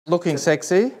Looking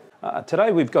sexy.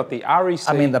 Today we've got the REC.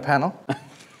 I'm in the panel.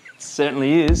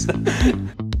 Certainly is.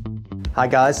 Hi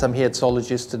guys, I'm here at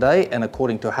Sologist today, and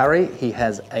according to Harry, he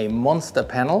has a monster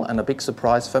panel and a big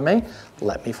surprise for me.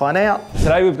 Let me find out.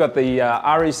 Today we've got the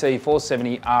REC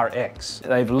 470RX.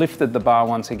 They've lifted the bar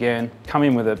once again, come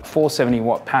in with a 470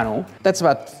 watt panel. That's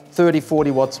about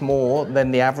 30-40 watts more than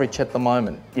the average at the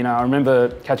moment. You know, I remember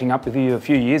catching up with you a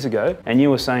few years ago, and you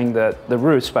were saying that the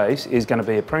roof space is going to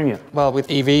be a premium. Well, with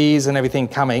EVs and everything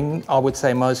coming, I would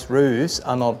say most roofs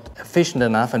are not efficient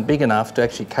enough and big enough to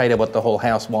actually cater what the whole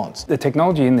house wants. The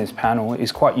technology in this panel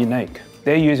is quite unique.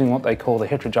 They're using what they call the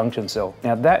heterojunction cell.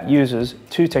 Now that uses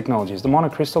two technologies, the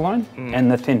monocrystalline and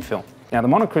the thin film. Now the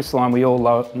monocrystalline we all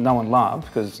know and love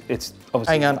because it's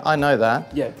obviously... Hang on, I know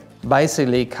that. Yeah.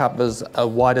 Basically covers a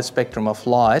wider spectrum of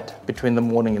light between the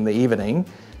morning and the evening.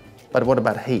 But what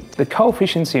about heat? The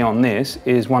coefficient on this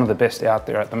is one of the best out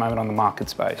there at the moment on the market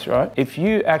space, right? If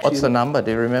you actually... What's the number,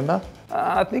 do you remember?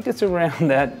 I think it's around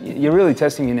that. You're really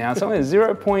testing me now. Something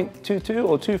 0.22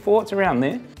 or 24, it's around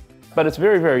there. But it's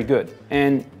very, very good.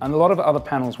 And a lot of other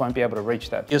panels won't be able to reach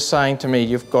that. You're saying to me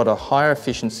you've got a higher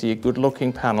efficiency, a good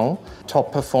looking panel,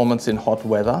 top performance in hot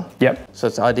weather. Yep. So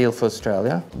it's ideal for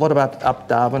Australia. What about up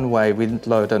Darwin Way, wind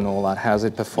load and all that? How's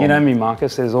it perform? You know me,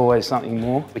 Marcus, there's always something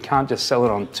more. We can't just sell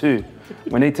it on 2.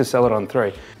 We need to sell it on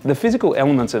 3. The physical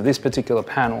elements of this particular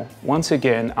panel, once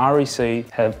again, REC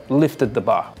have lifted the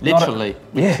bar. Literally,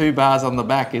 yeah. 2 bars on the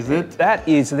back, is it? That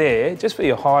is there just for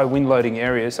your high wind loading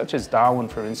areas, such as Darwin,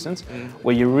 for instance,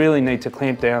 where you really need to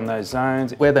clamp down those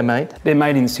zones. Where they're made? They're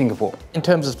made in Singapore. In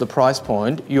terms of the price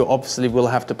point, you obviously will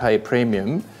have to pay a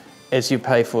premium as you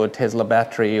pay for a Tesla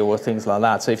battery or things like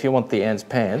that. So if you want the ants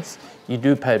pants, you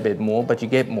do pay a bit more, but you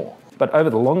get more. But over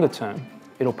the longer term,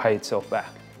 it'll pay itself back.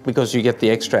 Because you get the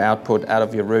extra output out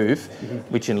of your roof,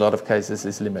 which in a lot of cases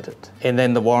is limited. And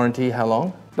then the warranty, how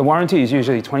long? The warranty is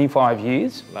usually 25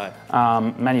 years, Right.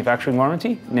 Manufacturing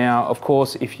warranty. Now, of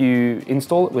course, if you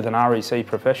install it with an REC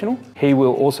professional, he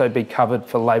will also be covered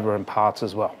for labour and parts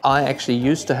as well. I actually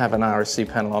used to have an REC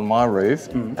panel on my roof,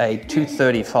 a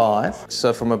 235.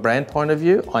 So from a brand point of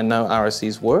view, I know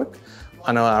REC's work.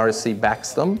 I know REC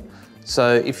backs them.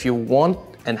 So if you want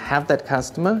and have that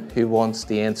customer who wants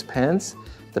the ants pants,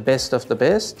 the best of the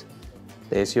best,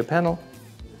 there's your panel.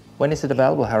 When is it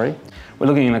available, Harry? We're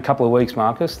looking in a couple of weeks,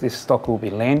 Marcus. This stock will be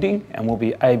landing and we'll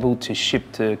be able to ship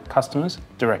to customers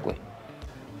directly.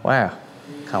 Wow,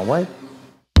 can't wait.